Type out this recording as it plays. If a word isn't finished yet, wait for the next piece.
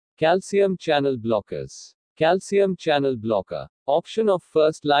Calcium channel blockers. Calcium channel blocker. Option of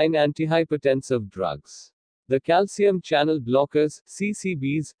first-line antihypertensive drugs. The calcium channel blockers,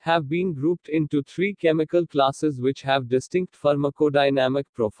 CCBs, have been grouped into three chemical classes which have distinct pharmacodynamic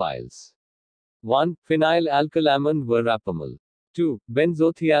profiles. 1. Phenylalkylamine verapamil. 2.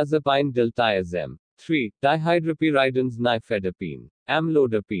 Benzothiazepine diltiazem. 3. Dihydropyridines nifedipine,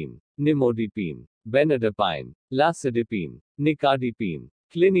 amlodipine, nimodipine, benadipine, lacidipine, nicardipine,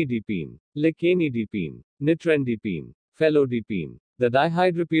 clinidipine, lecanidipine, nitrendipine, felodipine. The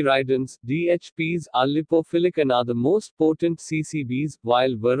dihydropyridines, DHPs, are lipophilic and are the most potent CCBs,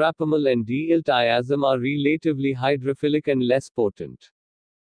 while verapamil and diltiazem are relatively hydrophilic and less potent.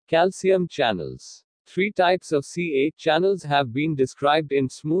 Calcium channels. Three types of Ca channels have been described in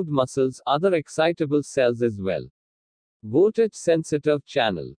smooth muscles, other excitable cells as well. Voltage-sensitive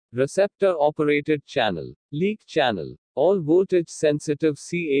channel, receptor-operated channel, leak channel. All voltage-sensitive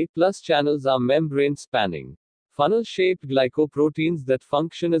Ca+ channels are membrane-spanning, funnel-shaped glycoproteins that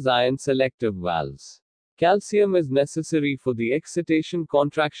function as ion-selective valves. Calcium is necessary for the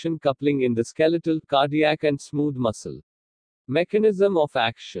excitation-contraction coupling in the skeletal, cardiac and smooth muscle. Mechanism of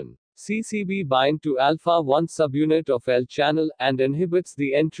action. CCB bind to alpha-1 subunit of L channel, and inhibits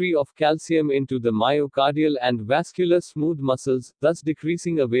the entry of calcium into the myocardial and vascular smooth muscles, thus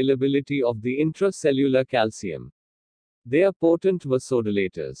decreasing availability of the intracellular calcium. They are potent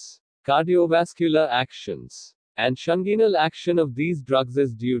vasodilators. Cardiovascular actions. And shunginal action of these drugs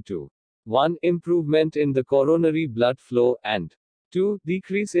is due to 1. Improvement in the coronary blood flow, and 2.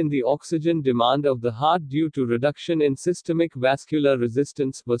 Decrease in the oxygen demand of the heart due to reduction in systemic vascular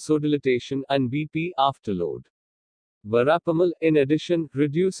resistance, vasodilatation, and BP afterload. Verapamil, in addition,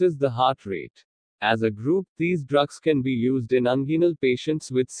 reduces the heart rate. As a group, these drugs can be used in anginal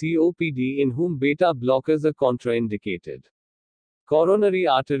patients with COPD in whom beta blockers are contraindicated. Coronary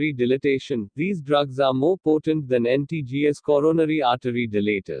artery dilatation. These drugs are more potent than NTGs coronary artery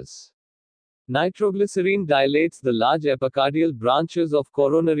dilators. Nitroglycerin dilates the large epicardial branches of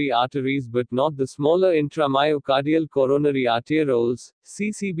coronary arteries but not the smaller intramyocardial coronary arterioles.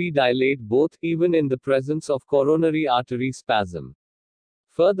 CCB dilate both, even in the presence of coronary artery spasm.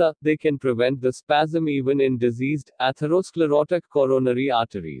 Further, they can prevent the spasm even in diseased, atherosclerotic coronary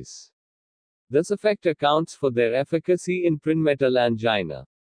arteries. This effect accounts for their efficacy in prenatal angina.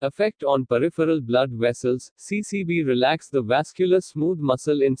 Effect on peripheral blood vessels. CCB relax the vascular smooth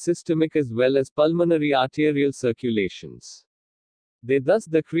muscle in systemic as well as pulmonary arterial circulations. They thus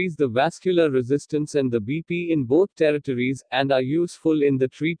decrease the vascular resistance and the BP in both territories, and are useful in the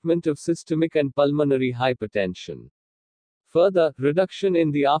treatment of systemic and pulmonary hypertension. Further, reduction in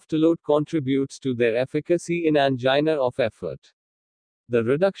the afterload contributes to their efficacy in angina of effort. The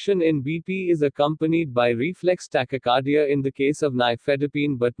reduction in BP is accompanied by reflex tachycardia in the case of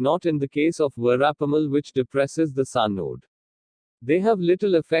nifedipine but not in the case of verapamil, which depresses the SAR node. They have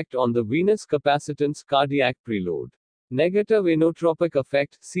little effect on the venous capacitance, cardiac preload. Negative inotropic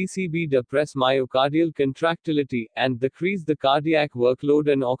effect. CCB depress myocardial contractility, and decrease the cardiac workload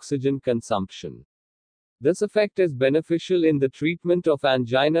and oxygen consumption. This effect is beneficial in the treatment of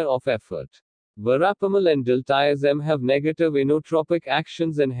angina of effort. Verapamil and diltiazem have negative inotropic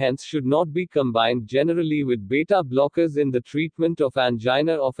actions and hence should not be combined generally with beta blockers in the treatment of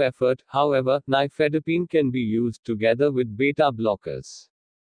angina of effort. However, nifedipine can be used together with beta blockers.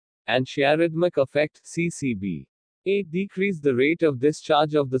 Antiarrhythmic effect. CCB. A. Decrease the rate of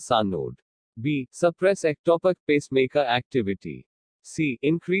discharge of the SAR node. B. Suppress ectopic pacemaker activity. C.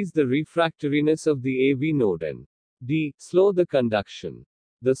 Increase the refractoriness of the AV node, and D. Slow the conduction.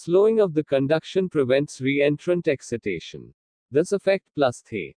 The slowing of the conduction prevents re-entrant excitation. This effect plus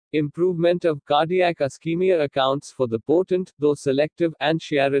the improvement of cardiac ischemia accounts for the potent, though selective,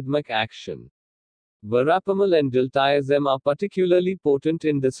 antiarrhythmic action. Verapamil and diltiazem are particularly potent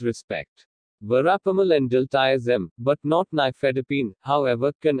in this respect. Verapamil and diltiazem, but not nifedipine,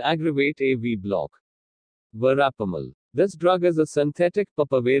 however, can aggravate AV block. Verapamil. This drug is a synthetic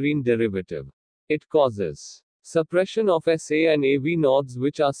papaverine derivative. It causes suppression of SA and AV nodes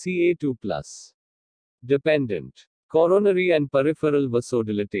which are Ca2+. Dependent. Coronary and peripheral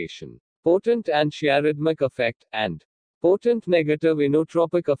vasodilatation. Potent antiarrhythmic effect, and potent negative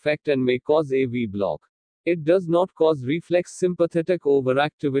inotropic effect and may cause AV block. It does not cause reflex sympathetic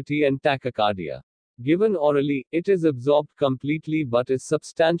overactivity and tachycardia. Given orally, it is absorbed completely but is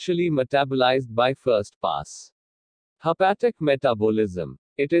substantially metabolized by first pass. Hepatic metabolism.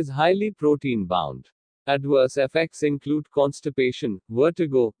 It is highly protein bound. Adverse effects include constipation,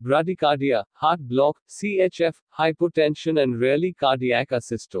 vertigo, bradycardia, heart block, CHF, hypotension and rarely cardiac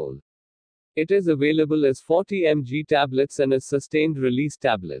asystole. It is available as 40 mg tablets and as sustained release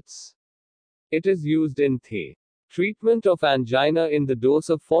tablets. It is used in the treatment of angina in the dose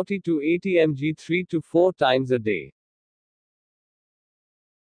of 40 to 80 mg 3 to 4 times a day.